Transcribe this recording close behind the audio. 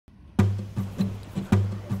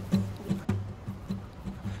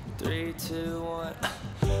3, 2, 1.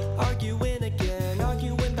 Arguing again,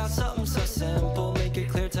 arguing about something so simple. Make it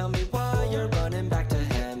clear, tell me why you're running back to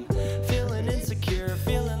him. Feeling insecure,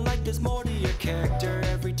 feeling like there's more to your character.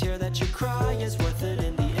 Every tear that you cry is worth it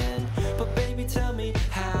in the end. But baby, tell me,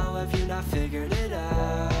 how have you not figured it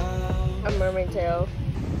out? A mermaid tail.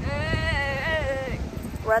 Hey.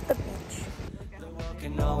 We're at the beach. The world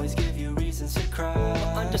can always give you reasons to cry.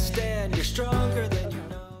 Understand, you're stronger than you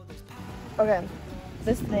know. Okay,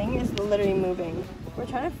 this thing is literally moving. We're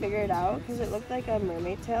trying to figure it out because it looked like a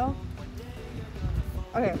mermaid tail.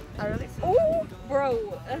 Okay, I really. Oh,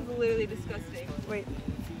 Bro, that's literally disgusting. wait.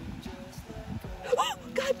 Oh,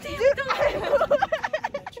 god damn it!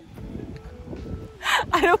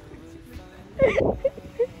 I don't.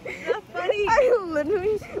 That's funny. I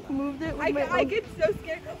literally moved it with my I get so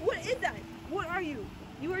scared. What is that? What are you?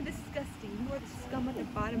 You are disgusting. You are the scum at the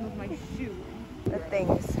bottom of my shoe. the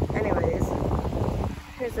things. Anyways,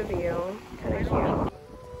 here's a view. Kind of cute.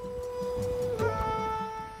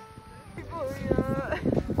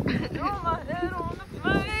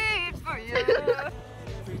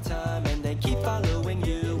 Every time and they keep following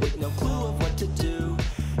you with no clue of what to do.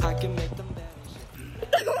 I can make them better.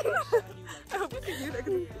 I hope you can hear that.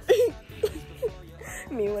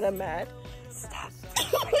 Me when I'm mad. Stop.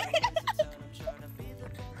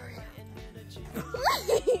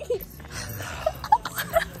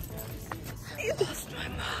 You lost my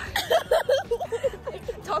mind.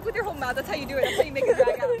 Talk with your whole mouth. That's how you do it. That's how you make it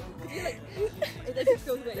drag out. You're like, it just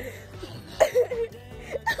goes away.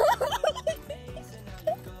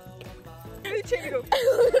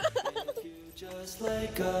 Just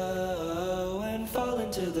let go and fall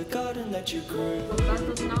into the garden that you grew. That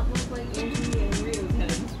does not look like Angie and Ryu's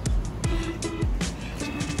head.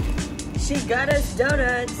 She got us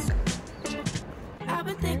donuts. I've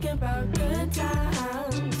been thinking about good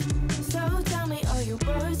times. So tell me, are you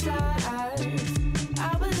both sides?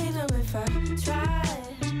 I believe them if I try.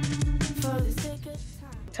 For the sake of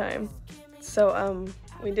Time. So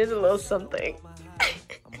we did a little something.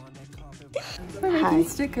 We're Hi. making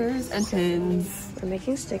stickers and pins. We're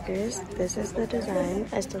making stickers. This is the design.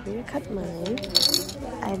 I still need to cut mine.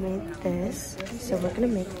 I made this, so we're gonna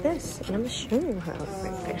make this, and I'm gonna show you how to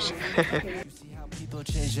make this. People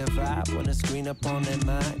change their vibe when a screen up on their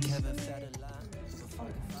mind. Kevin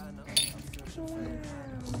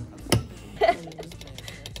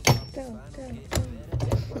Go, go, go.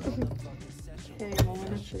 Okay,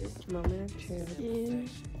 moment of truth. Moment of truth.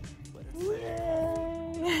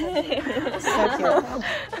 Yay. So cute.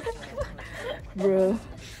 Bro.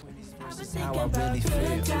 how I really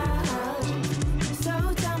feel.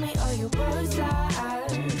 So tell me, are you both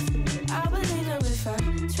sides? I believe them if I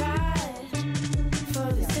try.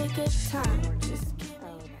 For the sake of time, just give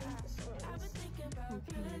me. I've been thinking about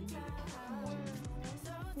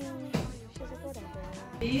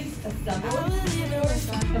These assembled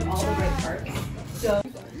of all the right parts. So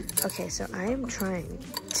Okay, so I am trying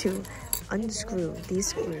to unscrew these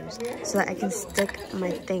screws so that I can stick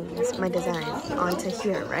my things, my design, onto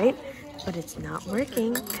here, right? But it's not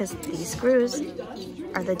working because these screws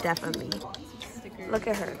are the death of me. Look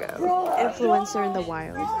at her go. Influencer in the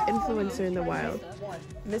wild. Influencer in the wild.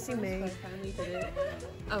 Missy May. finally did it.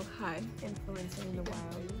 Oh, hi. Influencer in the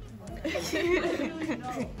wild.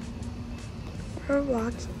 We're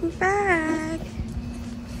walking back.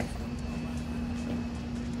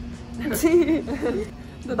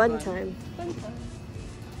 Bun time.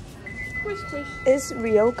 Is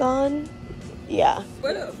Rio gone? Yeah.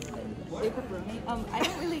 I don't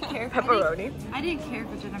really care for Pepperoni. I didn't care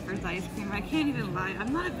for Jennifer's ice cream. I can't even lie.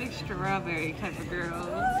 I'm not a big strawberry type of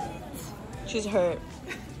girl. She's hurt.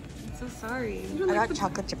 I'm so sorry. I got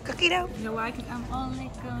chocolate chip cookie dough. You know why? Because I'm only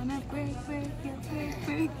gonna break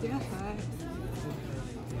your heart.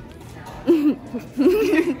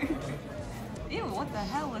 Ew, what the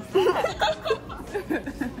hell was that?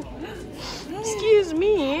 Excuse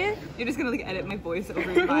me. You're just gonna like edit my voice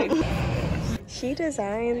over mine. She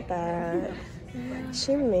designed that.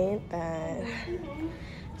 She made that.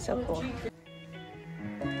 So cool.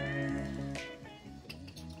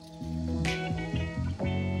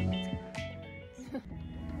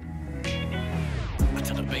 I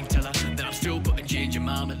tell the bank teller that I'm still putting ginger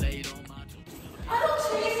marmalade on my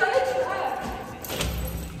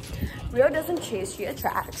Rio doesn't chase, she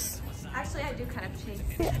attracts. Actually, I do kind of chase.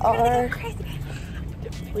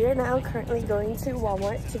 We are now currently going to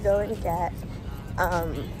Walmart to go and get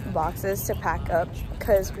boxes to pack up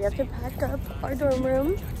because we have to pack up our dorm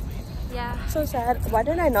room. Yeah. So sad. Why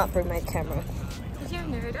did I not bring my camera? Because you're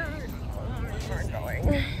nerd. We're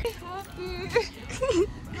going.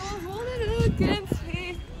 Don't hold it against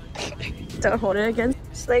me. Don't hold it against.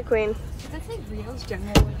 Slay Queen. Does it say Rio's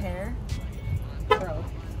general repair? Bro,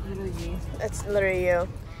 literally. That's literally you.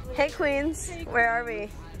 Hey Queens, where are we?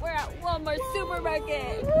 We're at Walmart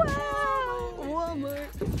supermarket. Wow! Walmart.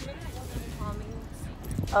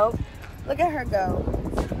 Oh, look at her go.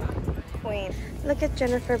 Queen. Look at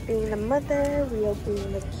Jennifer being the mother, Rio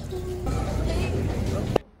being the king.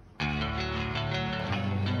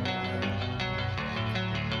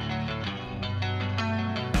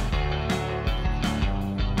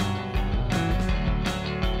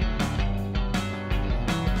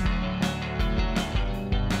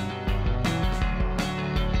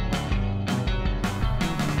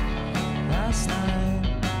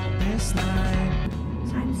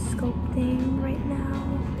 I'm sculpting right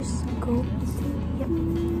now. Sculpting. Yep.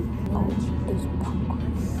 Oh, there's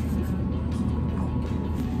popcorn.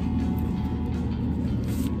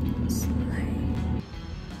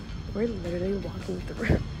 We're literally walking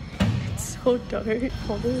through. It's so dark.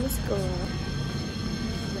 Holding this girl.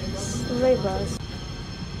 Slay bus.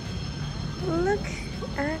 Look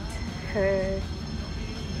at her.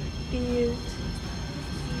 Cute.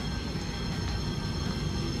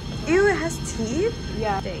 Ew, it has teeth?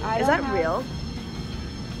 Yeah. Is that real?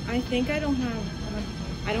 I think I don't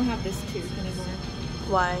have this tooth anymore.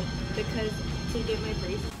 Why? Because to get my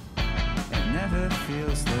braces. It never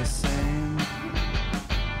feels the same.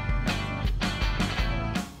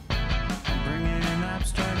 I'm bringing an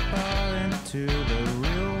abstract ball into the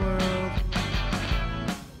real world.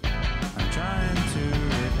 I'm trying to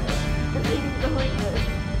repair.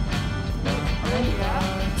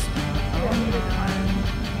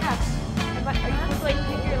 Are you supposed to like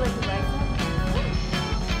pick your like legs up?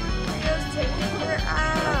 Rio's taking her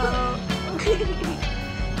out.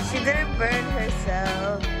 She didn't burn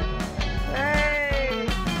herself. Hey.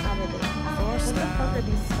 Forced out.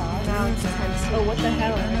 Now it's time to Oh, what the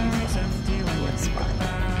hell? what's fun.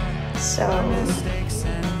 So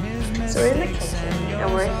we're in the kitchen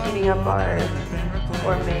and we're heating up our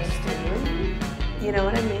gourmet food. You know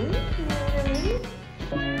what I mean? You know what I mean?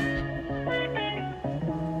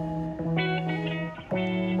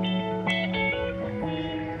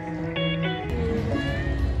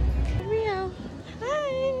 Rio,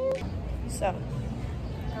 hi. So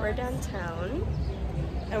we're downtown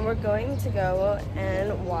and we're going to go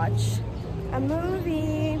and watch a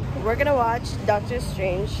movie. We're gonna watch Doctor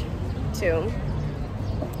Strange 2.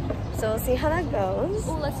 So we'll see how that goes.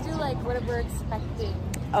 Oh, let's do like what we're expecting.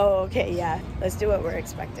 Oh, okay, yeah. Let's do what we're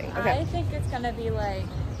expecting. Okay. I think it's gonna be like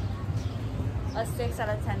a 6 out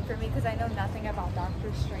of 10 for me because I know nothing about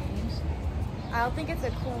Doctor Strange. I don't think it's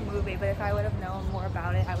a cool movie, but if I would have known more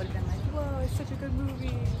about it, I would have been like, whoa, it's such a good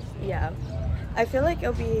movie. Yeah. I feel like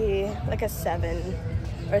it'll be like a 7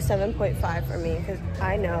 or 7.5 for me because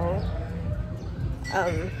I know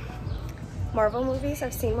Marvel movies.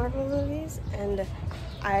 I've seen Marvel movies and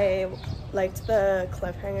I liked the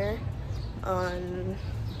cliffhanger on,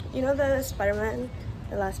 you know, the Spider-Man,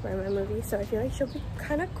 the last Spider-Man movie. So I feel like she'll be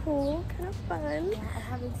kind of cool, kind of fun. Yeah, I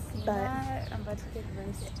haven't seen that. I'm about to get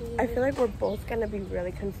roasted. I feel like we're both gonna be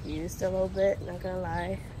really confused a little bit, not gonna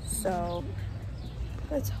lie. So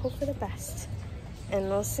let's hope for the best and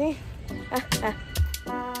we'll see.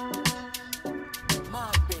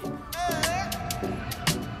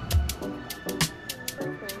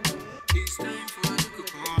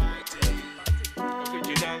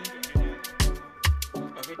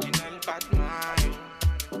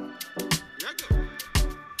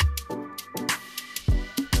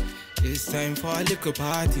 It's time for a little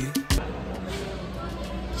party.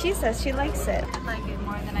 She says she likes it. I like it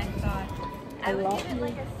more than I thought. I would love give it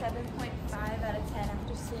like a 7.5 out of 10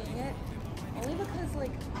 after seeing it. Only because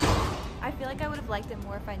like, I feel like I would have liked it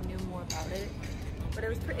more if I knew more about it. But it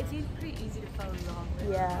was pretty easy to follow along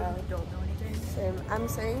with. Yeah. If you don't know anything. Same. I'm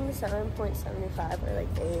saying 7.75 or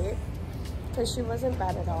like 8 because she wasn't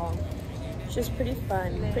bad at all. She was pretty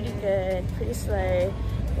fun, pretty good, pretty slay.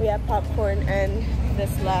 We had popcorn and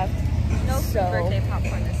this left. No free birthday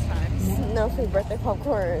popcorn this time. No free birthday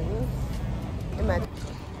popcorn. Imagine.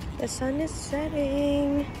 The sun is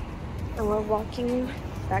setting and we're walking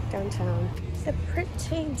back downtown. It's a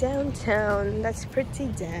pretty downtown that's pretty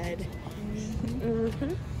dead.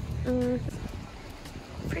 Pretty,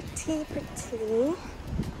 pretty,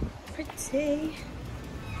 pretty,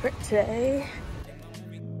 pretty.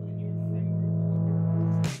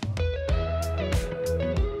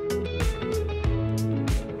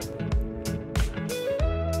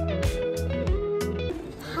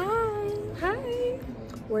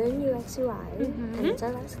 UX UI, and it's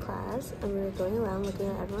our last class, and we were going around looking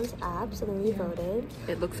at everyone's apps, and then we voted.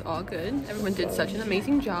 It looks all good. Everyone did such an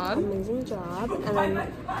amazing job. Amazing job. And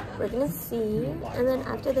then we're gonna see, and then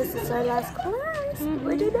after this is our last class.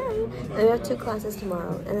 We're done. And we have 2 classes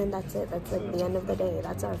tomorrow, and then that's it. That's like the end of the day.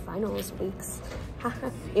 That's our finals weeks.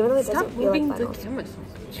 Even though it Stop doesn't feel like moving finals. the camera so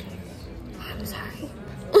much. I'm sorry.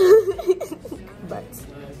 But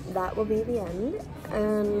that will be the end,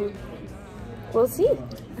 and we'll see.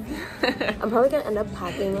 I'm probably gonna end up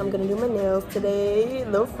packing. I'm gonna do my nails today.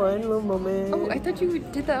 Little fun, little moment. Oh, I thought you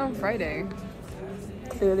did that on Friday.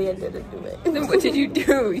 Clearly I didn't do it. Then what did you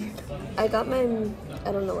do? I got my,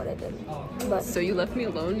 I don't know what I did, but. So you left me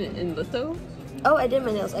alone in litho? Oh, I did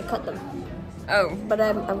my nails. I cut them. Oh. But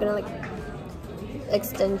I'm gonna like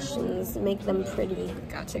extensions, make them pretty.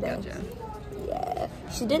 Gotcha, today. gotcha. Yeah.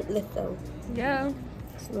 She did litho. Yeah.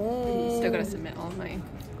 Slay. Still gotta submit all my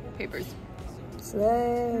papers.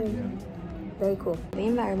 Slay. Very cool. The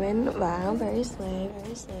environment, wow, very slay,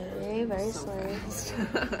 very slay, very slay.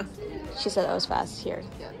 She said I was fast here.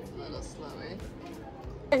 Yeah, a little slower.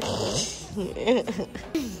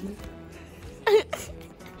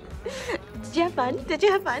 Did you have fun? Did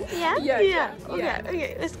you have fun? Yeah? Yeah.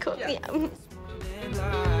 Okay, that's cool. Yeah. Yeah.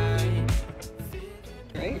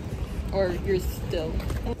 Right? Or you're still...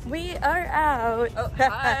 We are out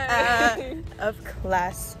of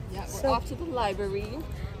class. Yeah, we're off to the library.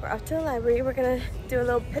 We're off to the library. We're gonna do a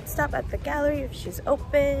little pit stop at the gallery if she's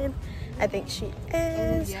open. I think she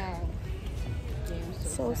is. Yeah.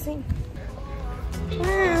 So we'll see.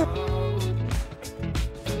 Wow.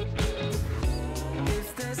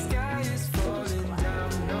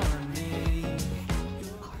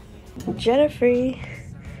 Jennifer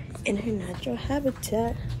in her natural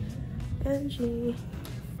habitat. Angie.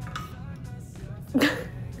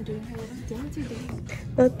 We're doing her little dancey dance.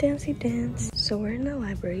 Little dancey dance. So we're in the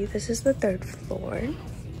library. This is the 3rd floor.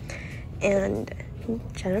 And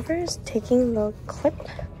Jennifer is taking a little clip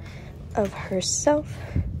of herself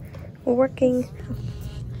working.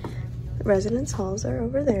 Residence halls are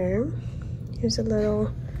over there. Here's a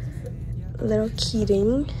little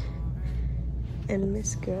Keating. And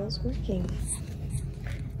Miss Girl's working.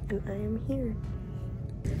 And I am here.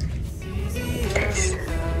 This.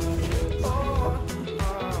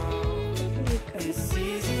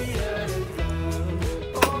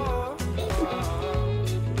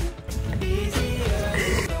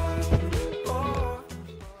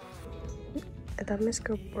 I thought Miss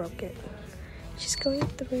Girl broke it. She's going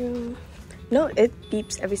through. No, it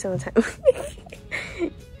beeps every single time.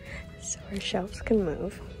 So her shelves can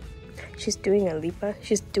move. She's doing a lipa.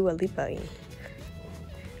 She's Dua Lipa-ing.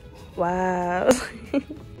 Wow.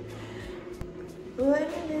 What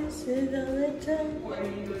is it all the time?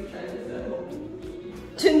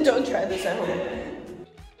 Don't try this at home.